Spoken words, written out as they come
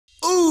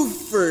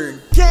Oofer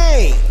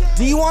gang!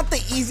 Do you want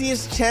the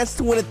easiest chance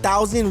to win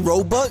 1,000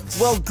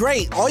 Robux? Well,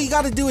 great. All you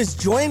gotta do is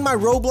join my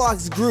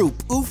Roblox group,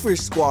 Oofer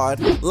Squad,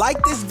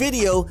 like this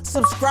video,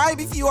 subscribe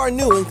if you are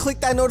new, and click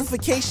that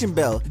notification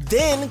bell.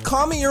 Then,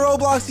 comment your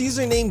Roblox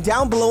username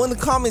down below in the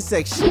comment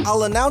section.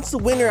 I'll announce the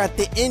winner at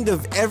the end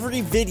of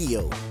every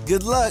video.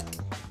 Good luck.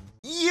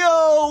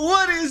 Yo,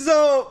 what is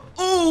up,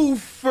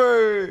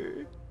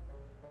 Oofer?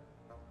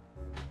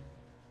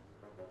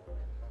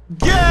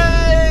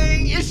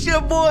 Gang, it's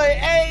your boy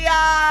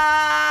AyeYahZee,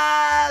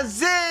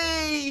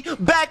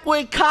 back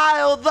with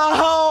Kyle the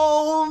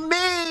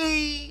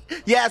homie.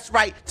 Yeah, that's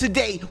right.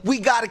 Today we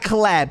got a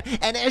collab,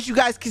 and as you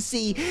guys can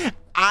see,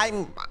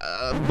 I'm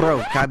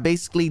broke. I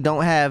basically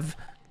don't have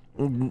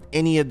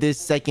any of this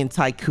second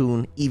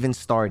tycoon even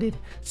started.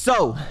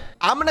 So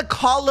I'm gonna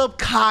call up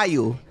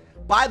Kyle.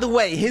 By the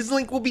way, his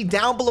link will be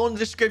down below in the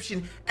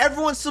description.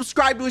 Everyone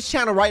subscribe to his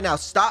channel right now.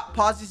 Stop,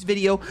 pause this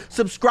video,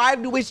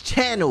 subscribe to his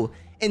channel,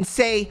 and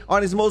say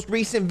on his most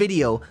recent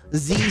video,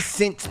 Z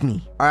sent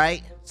me. All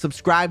right,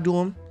 subscribe to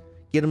him,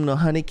 get him to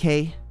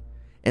 100K,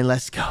 and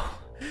let's go.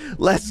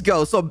 Let's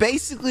go. So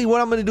basically what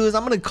I'm gonna do is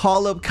I'm gonna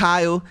call up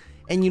Kyle,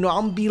 and I'm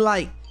gonna be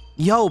like,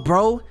 yo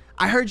bro,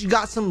 I heard you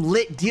got some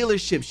lit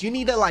dealerships. You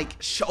need to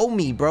like show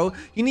me, bro.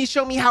 You need to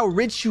show me how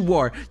rich you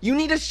are. You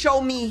need to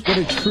show me what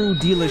a true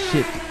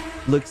dealership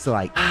looks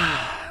like.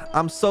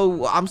 I'm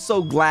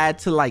so glad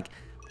to like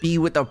be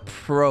with a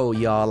pro,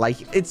 y'all.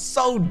 Like, it's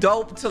so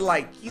dope to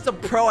like, he's a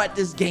pro at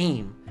this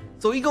game,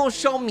 so he gonna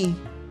show me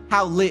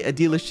how lit a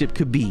dealership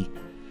could be.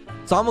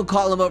 So I'm gonna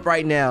call him up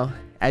right now,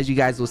 as you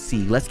guys will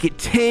see. Let's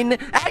get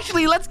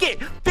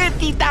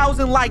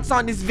 50,000 likes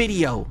on this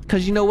video,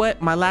 because you know what,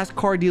 my last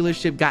car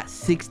dealership got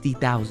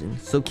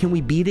 60,000. So can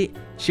we beat it?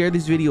 Share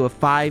this video with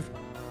 5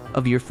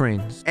 of your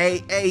friends.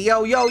 Hey,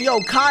 yo,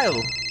 Kyle,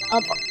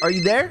 are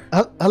you there?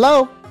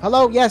 Hello,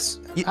 yes.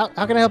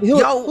 How can I help you?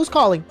 Who's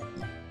calling?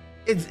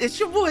 It's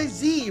your boy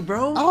Z,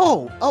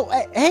 bro.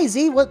 Hey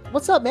Z,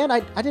 what's up, man?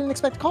 I didn't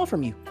expect a call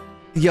from you.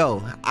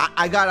 Yo,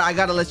 I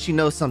gotta let you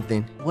know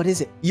something. What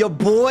is it? Your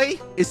boy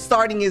is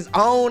starting his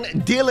own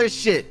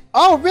dealership.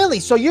 Oh, really?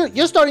 So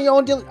you're starting your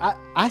own deal?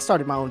 I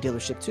started my own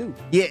dealership too.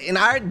 Yeah,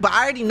 but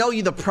I already know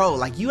you the pro.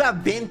 Like, you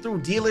have been through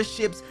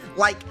dealerships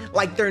like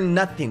they're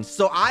nothing.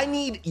 So I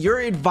need your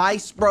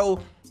advice, bro.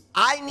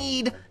 I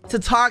need to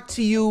talk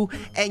to you,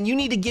 and you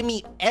need to give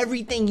me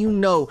everything you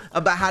know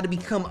about how to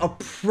become a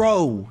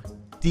pro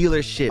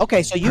dealership.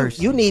 Okay, so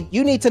you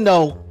need to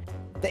know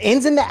the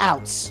ins and the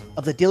outs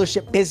of the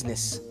dealership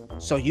business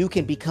so you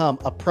can become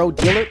a pro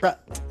dealer.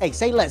 Hey,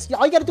 say less.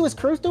 All you gotta do is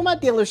cruise through my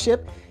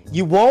dealership.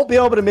 You won't be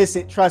able to miss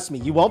it. Trust me,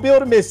 you won't be able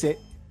to miss it.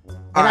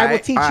 And I will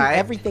teach you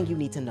everything you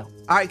need to know.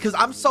 All right, because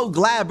I'm so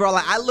glad, bro.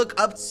 Like, I look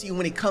up to you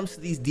when it comes to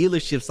these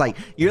dealerships. Like,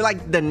 you're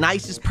like the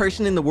nicest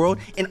person in the world,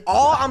 and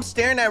all I'm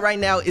staring at right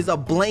now is a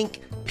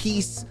blank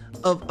piece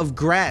of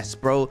grass,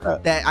 bro,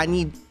 that I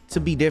need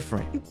to be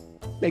different. You're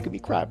making me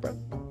cry, bro.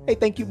 Hey,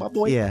 thank you, my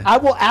boy. Yeah. I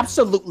will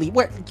absolutely. You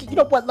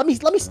know what? Let me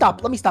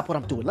stop. Let me stop what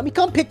I'm doing. Let me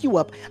come pick you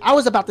up. I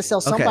was about to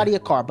sell somebody a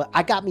car, but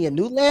I got me a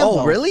new Lambo.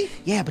 Oh, really?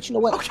 Yeah, but you know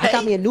what? Okay. I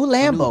got me a new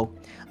Lambo.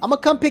 I'm gonna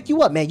come pick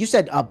you up, man. You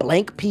said a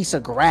blank piece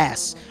of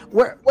grass.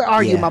 Where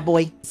are you, my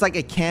boy? It's like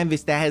a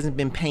canvas that hasn't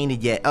been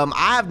painted yet.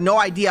 I have no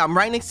idea. I'm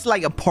right next to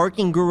like a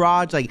parking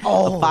garage, like a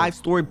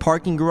 5-story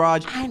parking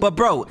garage. But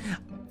bro,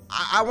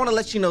 I want to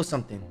let you know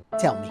something.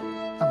 Tell me.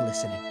 I'm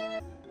listening.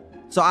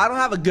 So I don't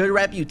have a good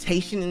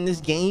reputation in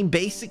this game.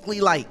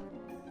 Basically, like,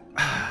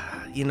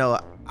 I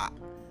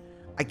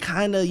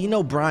kind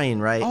of, Brian,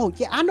 right? Oh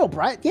yeah, I know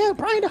Brian. Yeah,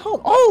 Brian the home.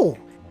 Oh.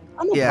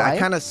 Yeah, Brian. I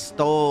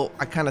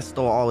kind of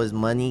stole all his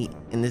money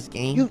in this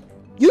game.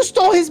 You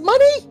stole his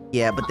money?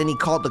 Yeah, but then he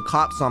called the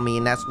cops on me,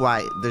 and that's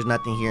why there's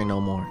nothing here no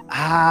more.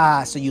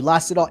 So you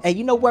lost it all. Hey,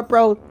 you know what,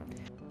 bro?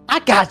 I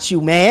got you,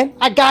 man.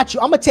 I got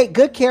you. I'm gonna take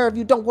good care of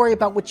you. Don't worry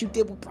about what you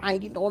did with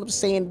Brian. You know what I'm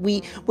saying?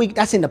 We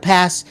that's in the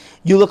past.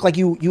 You look like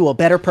you a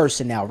better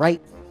person now,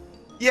 right?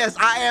 Yes,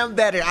 I am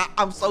better.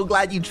 I'm so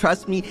glad you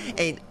trust me,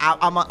 and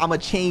I'm a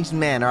changed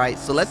man. All right,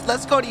 so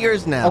let's go to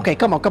yours now. Okay,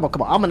 come on.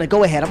 I'm gonna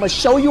go ahead. I'm gonna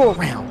show you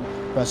around,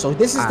 bro. So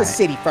this is the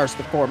city first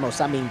and foremost.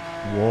 I mean,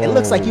 it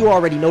looks like you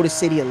already know the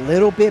city a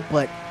little bit,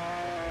 but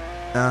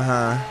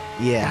yeah,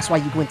 that's why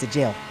you went to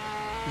jail.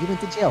 You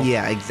went to jail.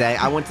 Yeah,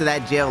 exactly. I went to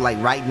that jail like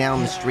right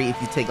down the street.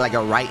 If you take like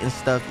a right and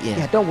stuff,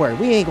 yeah, don't worry.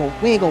 We ain't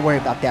gonna worry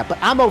about that. But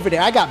I'm over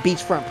there. I got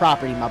beachfront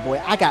property, my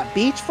boy. I got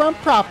beachfront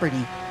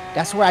property.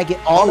 That's where I get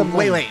all the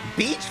money. Wait,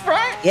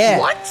 beachfront? Yeah.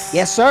 What?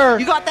 Yes, sir.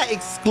 You got that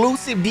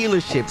exclusive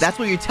dealership. That's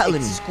what you're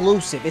telling me.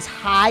 Exclusive. It's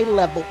high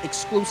level,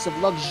 exclusive,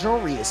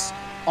 luxurious.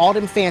 All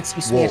them fancy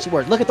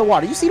words. Look at the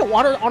water. You see the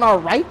water on our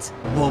right?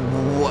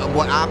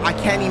 Well, I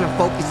can't even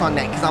focus on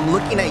that because I'm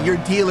looking at your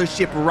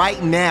dealership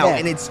right now,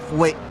 and it's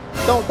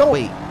Don't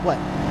wait. What?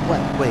 Wait.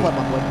 What,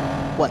 my boy?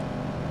 What?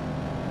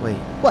 Wait.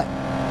 What?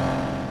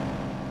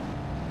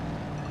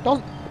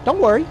 Don't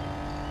worry.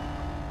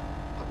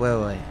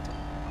 Wait.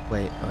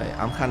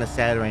 I'm kind of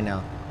sad right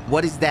now.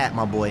 What is that,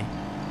 my boy?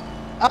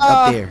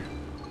 Up there.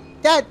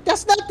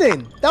 That's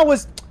nothing. That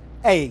was.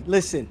 Hey,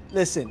 listen.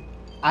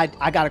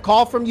 I got a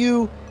call from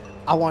you.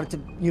 I wanted to,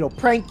 you know,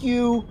 prank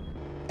you.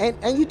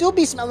 And you do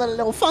be smelling a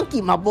little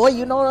funky, my boy.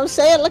 You know what I'm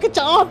saying? Look at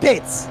your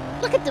armpits.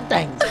 Look at them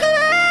things.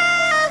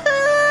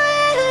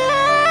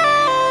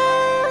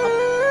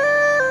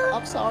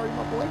 I'm sorry,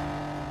 my boy.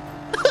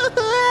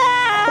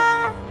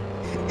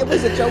 It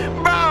was a joke.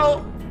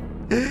 Bro,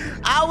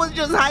 I was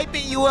just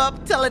hyping you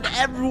up, telling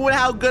everyone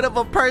how good of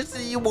a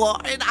person you are,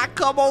 and I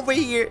come over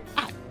here.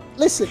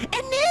 Listen. And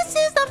this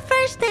is the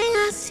first thing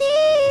I see.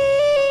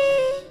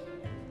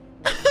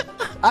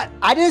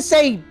 I didn't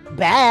say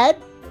bad,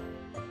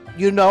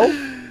 you know?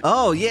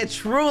 Oh, yeah,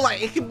 true.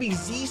 Like, it could be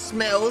Z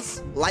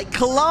smells like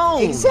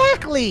cologne.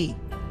 Exactly.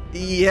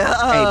 Yeah,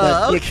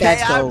 Hey,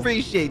 okay, I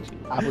appreciate you.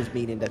 I was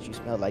meaning that you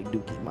smell like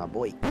Dookie, my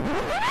boy.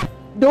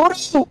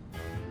 Doodoo!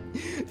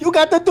 You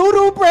got the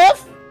doodoo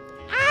breath?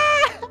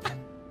 Ah!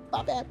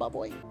 My bad, my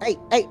boy. Hey,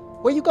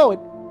 where you going?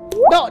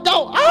 No,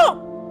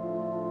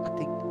 oh! I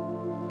think,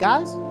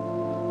 guys?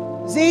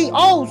 Z,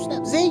 oh,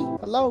 snap, Z.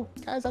 Hello,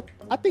 guys,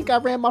 I think I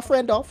ran my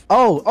friend off.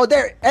 Oh,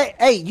 there,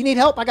 hey, you need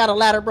help? I got a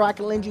ladder, bro, I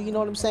can lend you, you know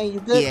what I'm saying?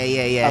 You good?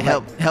 Yeah, right.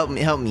 help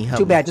me.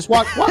 Too bad, just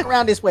walk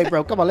around this way,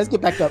 bro. Come on, let's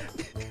get back up.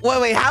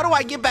 Wait, how do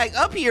I get back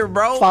up here,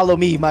 bro? Follow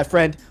me, my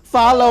friend.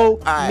 Follow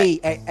me.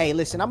 Hey,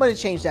 listen, I'm gonna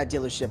change that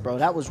dealership, bro.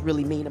 That was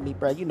really mean of me,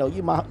 bro. You know,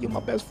 you're my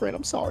best friend.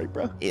 I'm sorry,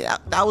 bro. Yeah,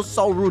 that was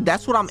so rude.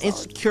 That's what I'm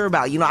insecure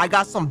about. You know, I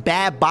got some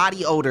bad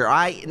body odor, all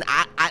right? And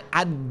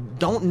I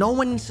don't, no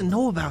one needs to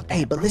know about that.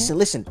 Hey, but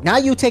listen. Now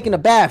you taking a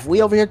bath.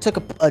 We over here took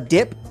a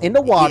dip in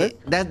the water.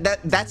 Yeah,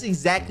 that's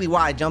exactly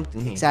why I jumped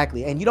in here.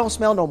 Exactly, and you don't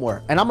smell no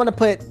more. And I'm gonna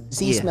put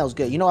Z smells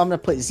good. You know, I'm gonna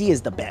put Z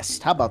is the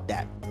best. How about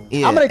that?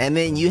 Yeah, and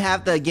then you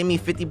have to give me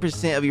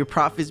 50% of your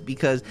profits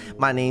because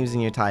my name's in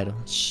your title.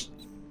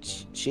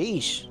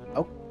 Sheesh.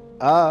 Oh,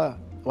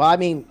 well, I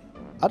mean,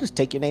 I'll just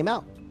take your name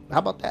out. How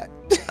about that?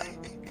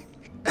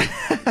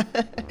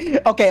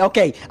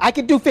 Okay. I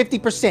can do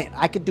 50%.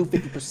 I can do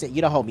 50%.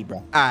 You don't hold me,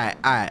 bro. All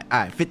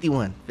right.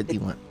 51.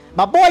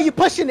 My boy, you're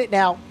pushing it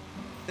now.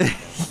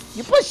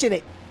 You're pushing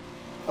it.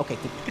 Okay.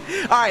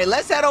 All right,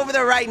 let's head over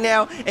there right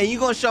now, and you're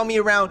going to show me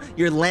around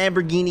your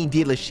Lamborghini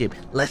dealership.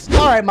 Let's go.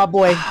 All right, my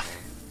boy.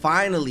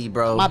 Finally,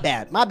 bro. My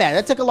bad.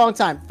 That took a long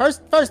time.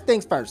 First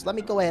things first. Let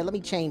me go ahead. Let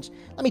me change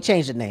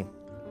the name.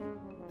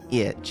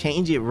 Yeah,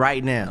 change it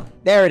right now.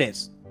 There it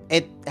is.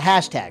 It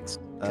hashtags.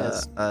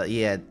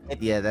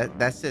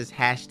 That says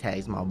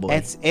hashtags, my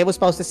boy. It was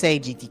supposed to say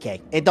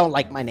GTK. It don't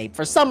like my name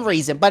for some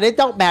reason, but it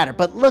don't matter.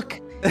 But look,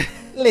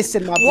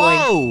 listen, my boy.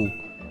 Whoa.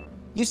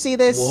 You see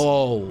this?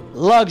 Whoa.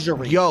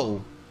 Luxury.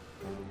 Yo,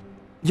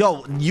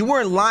 you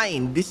weren't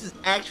lying. This is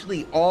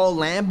actually all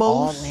Lambos?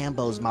 All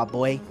Lambos, my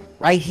boy.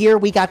 Right here,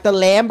 we got the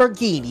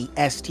Lamborghini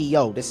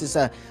STO. This is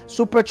a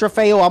Super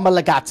Trofeo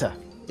Amalagata.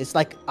 It's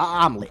like an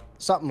omelet.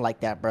 Something like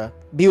that, bro.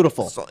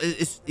 Beautiful. So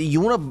is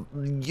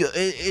Lamborghini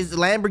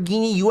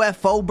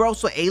UFO, bro?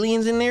 So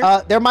aliens in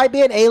there? There might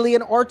be an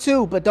alien or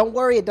two, but don't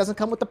worry, it doesn't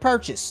come with the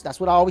purchase. That's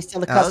what I always tell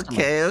the customer.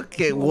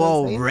 Okay. You know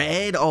whoa,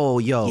 red? Oh,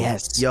 yo.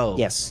 Yes. Yo.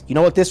 Yes. You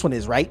know what this one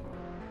is, right?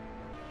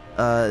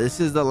 This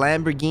is the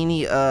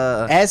Lamborghini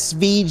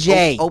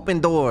SVJ.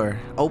 Open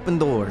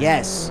door.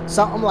 Yes,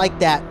 something like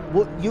that.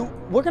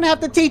 We're gonna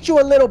have to teach you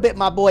a little bit,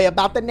 my boy,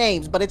 about the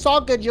names, but it's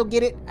all good. You'll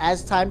get it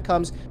as time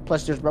comes.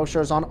 Plus, there's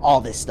brochures on all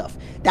this stuff.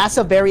 That's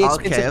a very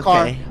expensive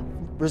car,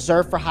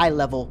 reserved for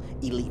high-level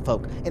elite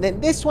folk. And then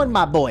this one,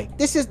 my boy,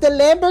 this is the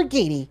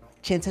Lamborghini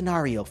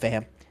Centenario,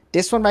 fam.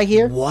 This one right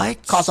here,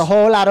 what? Costs a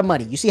whole lot of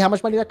money. You see how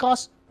much money that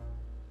costs?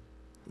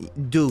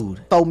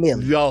 Dude, $4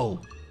 million. Yo.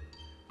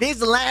 This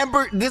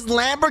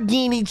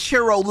Lamborghini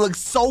churro looks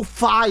so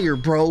fire,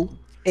 bro.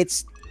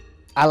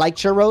 I like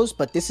churros,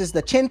 but this is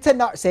the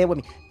Centenario. Say it with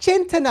me.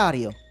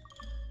 Centenario.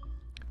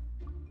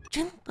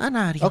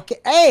 Okay.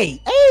 Hey,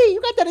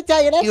 you got that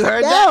Italian accent. You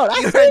heard down. that?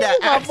 I see you,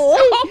 my boy.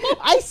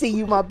 I see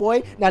you, my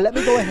boy. Now let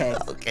me go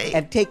ahead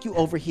and take you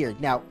over here.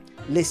 Now,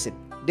 listen.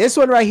 This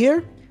one right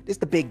here, this is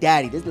the big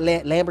daddy. This is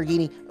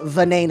Lamborghini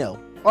Veneno.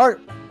 Or,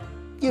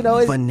 you know,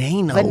 it's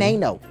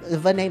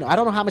Veneno. I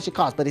don't know how much it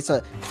costs, but it's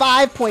a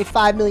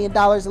 $5.5 million.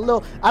 A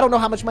little. I don't know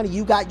how much money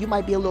you got. You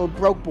might be a little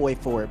broke boy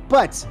for it,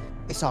 but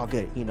it's all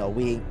good. You know,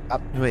 we.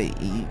 Wait,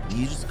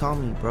 you just call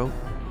me broke?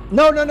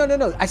 No.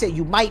 I said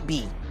you might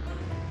be.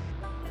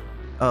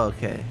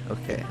 Okay.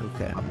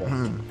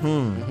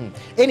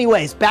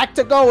 Anyways, back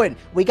to going.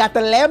 We got the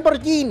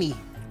Lamborghini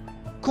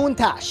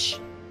Countach.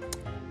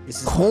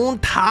 This is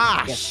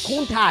Countach. Yes,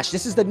 Countach.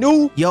 This is the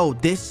new. Yo,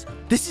 this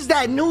is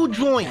that new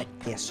joint.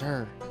 Yes,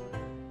 sir.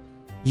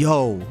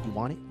 Yo, you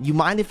want it? You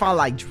mind if I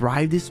like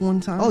drive this one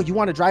time? Oh, you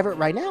want to drive it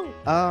right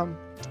now?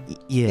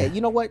 Yeah.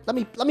 You know what? Let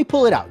me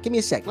pull it out. Give me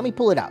a sec. Let me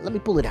pull it out.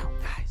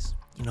 Guys,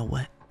 you know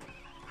what?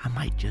 I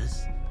might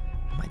just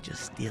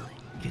steal it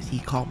because he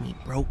called me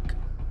broke.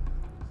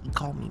 You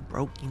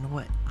know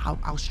what?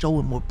 I'll show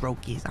him what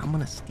broke is. I'm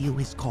gonna steal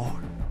his car.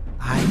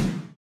 Alright?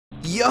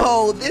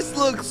 Yo, this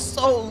looks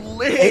so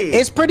lit.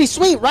 It's pretty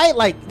sweet, right?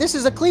 Like, this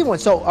is a clean one.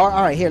 So, all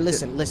right, here,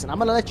 listen. I'm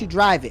gonna let you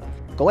drive it.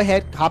 Go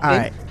ahead, hop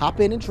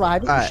in and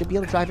drive it. You should be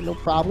able to drive it, no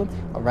problem.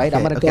 All right,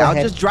 I'm gonna go ahead.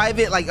 I'll just drive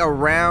it like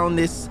around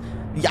this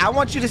Yeah, I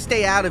want you to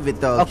stay out of it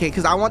though, okay?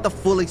 Because I want the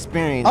full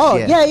experience. Oh,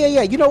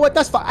 yeah. You know what?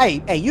 That's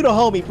fine. Hey, you the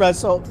homie, bro.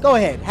 So go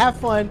ahead, have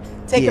fun,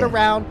 take it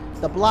around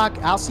the block.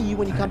 I'll see you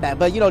when you come back.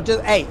 But you know,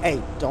 just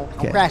don't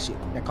crash it.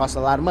 That costs a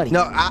lot of money.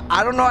 No,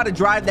 I don't know how to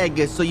drive that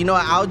good. So you know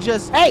what? I'll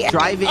just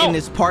drive it in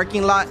this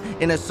parking lot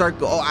in a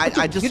circle. Oh,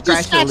 I just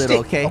scratched it a little,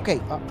 okay?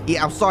 Okay.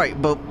 Yeah, I'm sorry,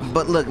 but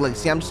look.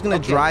 See, I'm just gonna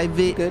drive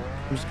it. Good.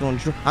 I'm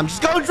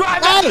just gonna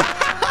drive it.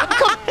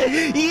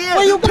 Yeah.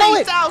 Where you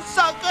going? Peace out,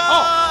 sucker.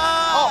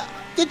 Oh,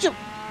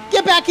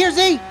 get back here,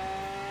 Z.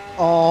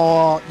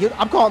 Oh,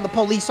 I'm calling the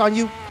police on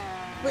you.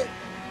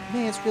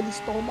 Man's really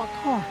stole my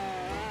car.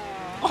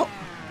 Oh,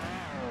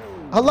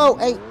 hello.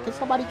 Hey, can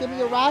somebody give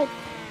me a ride?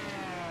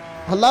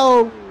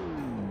 Hello.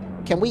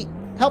 Can we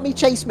help me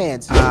chase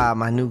man's?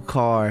 My new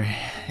car.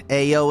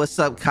 Hey, yo, what's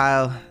up,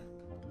 Kyle?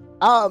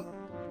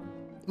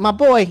 My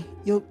boy,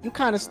 you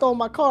kind of stole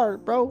my car,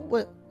 bro.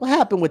 What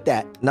happened with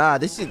that? Nah,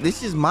 this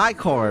is my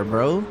car,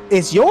 bro.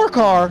 It's your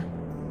car?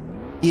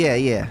 Yeah.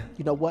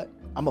 You know what?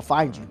 I'm gonna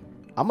find you.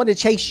 I'm gonna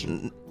chase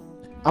you.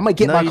 I'm gonna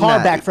get my car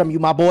back from you,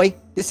 my boy.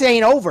 This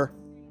ain't over.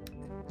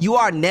 You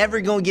are never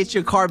gonna get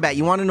your car back.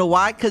 You wanna know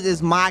why? Because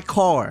it's my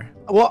car.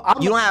 Well,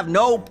 you don't have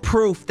no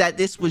proof that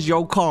this was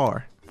your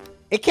car.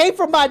 It came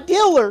from my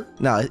dealer.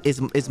 No,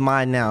 it's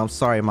mine now. I'm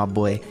sorry, my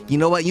boy. You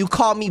know what? You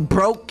called me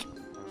broke,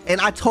 and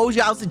I told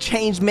you I was a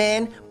changed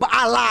man, but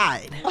I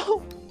lied.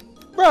 Oh,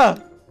 bruh,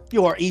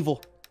 you are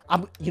evil.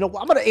 You know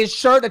what? I'm gonna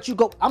ensure that you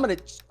go.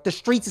 The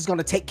streets is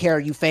gonna take care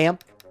of you, fam.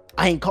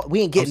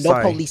 We ain't getting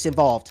no police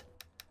involved.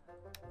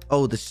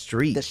 Oh, the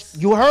streets.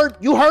 You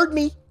heard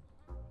me.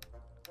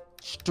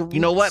 Streets.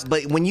 You know what?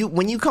 But when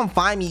you come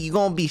find me, you're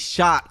gonna be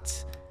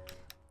shocked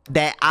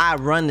that I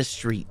run the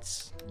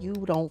streets. You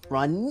don't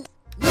run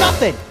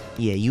nothing.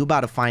 Yeah, you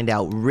about to find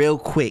out real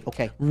quick.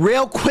 Okay.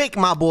 Real quick,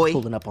 my boy.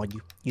 Pulling up on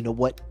you. You know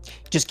what?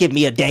 Just give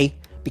me a day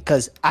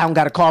because I don't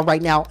got a car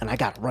right now and I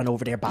got to run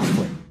over there by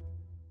foot.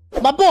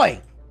 My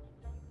boy.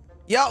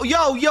 Yo,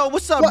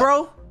 what's up,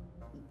 bro?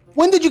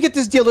 When did you get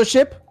this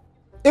dealership?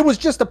 It was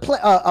just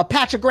a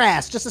patch of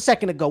grass just a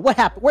second ago. What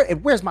happened?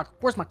 Where's my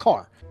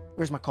car?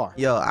 Where's my car?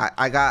 Yo,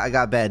 I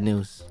got bad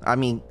news. I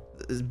mean,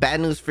 it's bad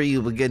news for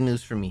you, but good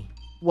news for me.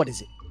 What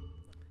is it?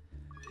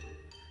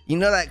 You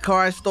know that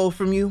car I stole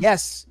from you?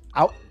 Yes.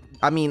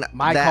 I mean,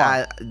 my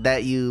car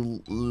that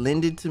you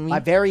lended to me. My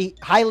very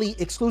highly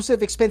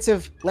exclusive,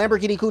 expensive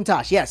Lamborghini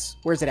Countach. Yes.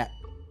 Where's it at?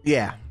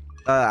 Yeah.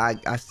 I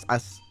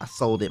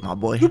sold it, my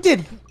boy. You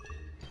did,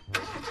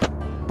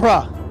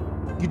 bruh.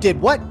 You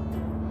did what?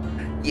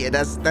 Yeah,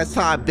 that's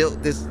how I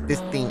built this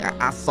thing.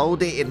 I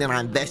sold it and then I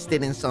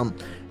invested in some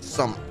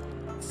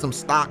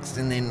stocks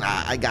and then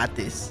I got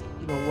this.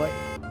 You know what?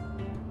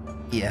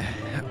 Yeah.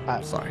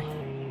 I'm sorry.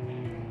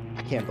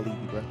 I can't believe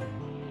you, bro.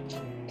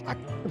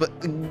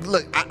 But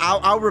look,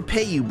 I'll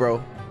repay you,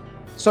 bro.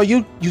 So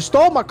you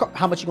stole my car.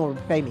 How much you gonna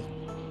repay me?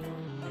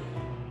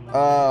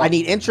 I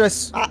need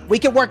interest. We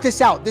can work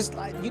this out.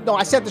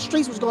 I said the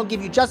streets was gonna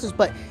give you justice,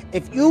 but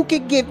if you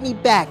could give me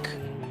back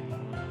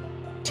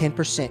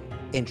 10%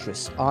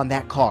 interest on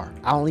that car.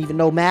 I don't even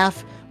know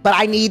math, but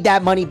I need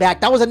that money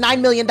back. That was a $9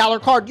 million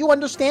car. Do you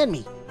understand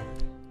me?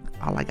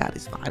 All I got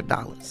is $5.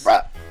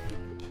 Bruh.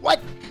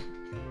 What?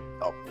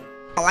 Oh.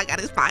 All I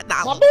got is $5.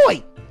 My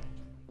boy.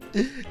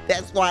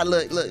 That's why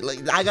look.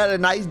 I got a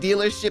nice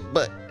dealership,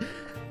 but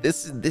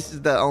this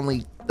is the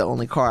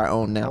only car I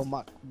own now. Oh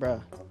my,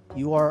 bruh.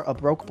 You are a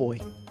broke boy.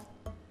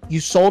 You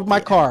sold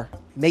my car.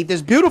 Made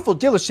this beautiful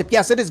dealership.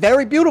 Yes, it is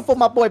very beautiful,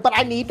 my boy, but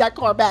I need that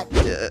car back.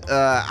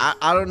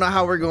 I don't know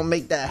how we're gonna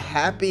make that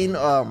happen.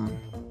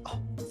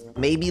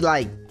 Maybe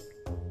like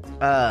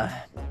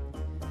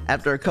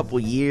after a couple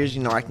years,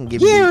 you know, I can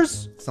give you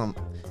some.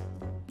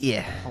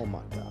 Yeah. Oh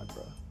my God,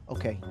 bro.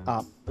 Okay.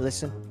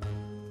 Listen,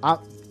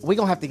 we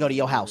gonna have to go to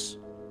your house.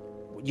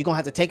 You're gonna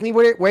have to take me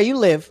where you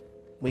live.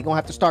 We're gonna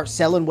have to start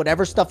selling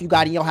whatever stuff you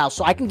got in your house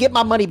so I can get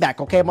my money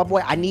back. Okay, my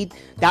boy. I need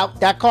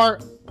that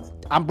car.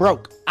 I'm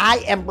broke. I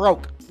am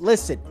broke.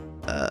 Listen,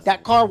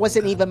 that car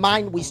wasn't even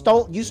mine. You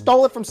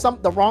stole it from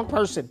the wrong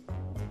person.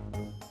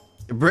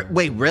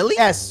 Wait, really?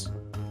 Yes.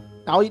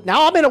 Now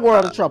I'm in a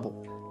world of trouble.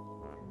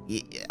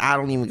 Yeah, I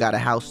don't even got a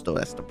house though.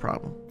 That's the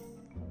problem.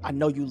 I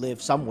know you live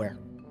somewhere.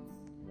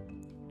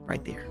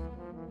 Right there.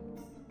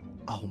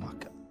 Oh my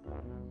God.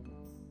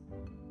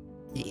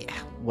 Yeah.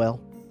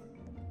 Well,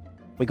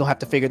 we're gonna have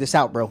to figure this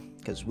out, bro.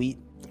 Because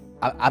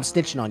I'm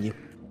snitching on you.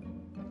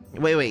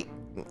 Wait.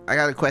 I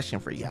got a question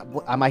for you. Yeah,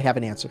 I might have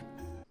an answer.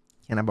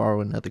 Can I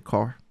borrow another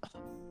car?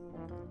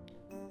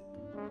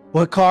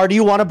 What car do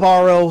you want to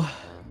borrow?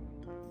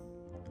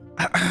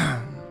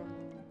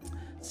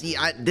 See,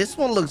 this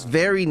one looks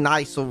very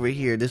nice over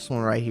here. This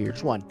one right here.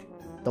 Which one?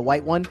 The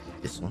white one?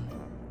 This one.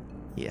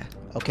 Yeah.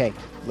 Okay,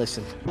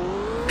 listen.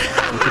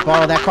 You can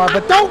borrow that car,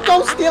 but don't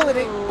go stealing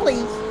it,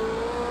 please.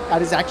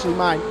 That is actually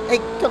mine. Hey,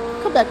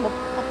 come back, my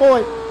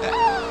boy.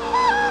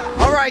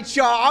 All right,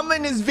 y'all. I'm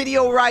in this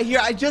video right here.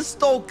 I just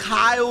stole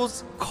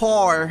Kyle's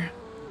car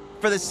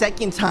for the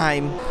second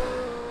time.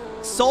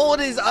 Sold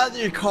his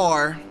other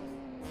car.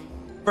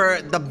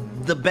 for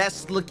the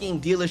best looking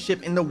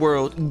dealership in the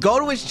world. Go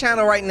to his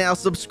channel right now,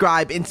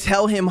 subscribe, and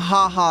tell him,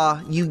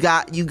 haha, you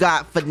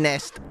got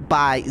finessed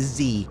by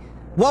Z.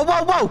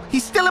 Whoa,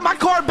 he's stealing my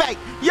car back.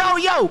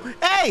 Yo,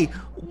 hey.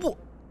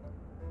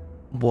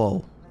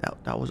 Whoa,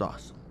 that was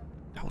awesome.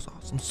 That was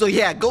awesome. So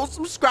yeah, go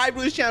subscribe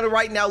to his channel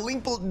right now.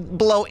 Link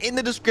below in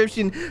the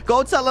description.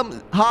 Go tell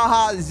him,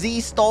 haha,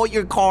 Z stole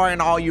your car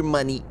and all your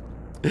money.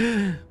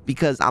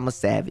 Because I'm a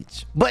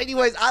savage. But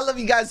anyways, I love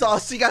you guys all.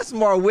 See you guys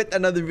tomorrow with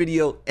another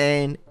video.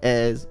 And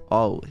as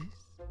always,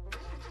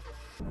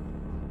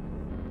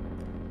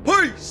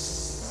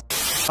 peace.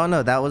 Oh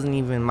no, that wasn't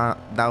even my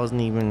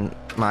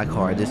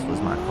car. This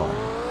was my car.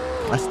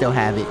 I still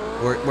have it.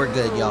 We're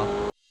good, y'all.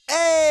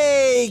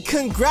 Hey,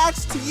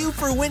 congrats to you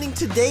for winning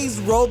today's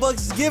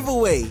Robux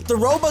giveaway. The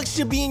Robux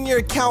should be in your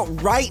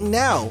account right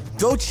now.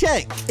 Go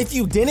check. If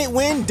you didn't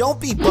win,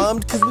 don't be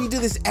bummed because we do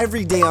this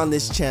every day on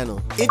this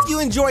channel. If you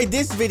enjoyed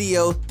this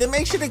video, then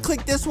make sure to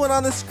click this one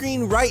on the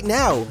screen right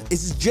now.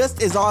 It's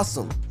just as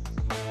awesome.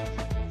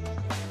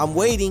 I'm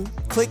waiting.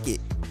 Click it.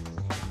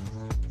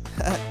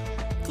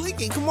 Click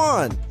it, come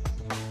on.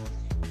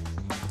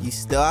 You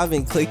still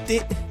haven't clicked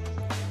it?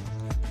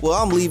 Well,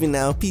 I'm leaving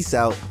now. Peace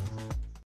out.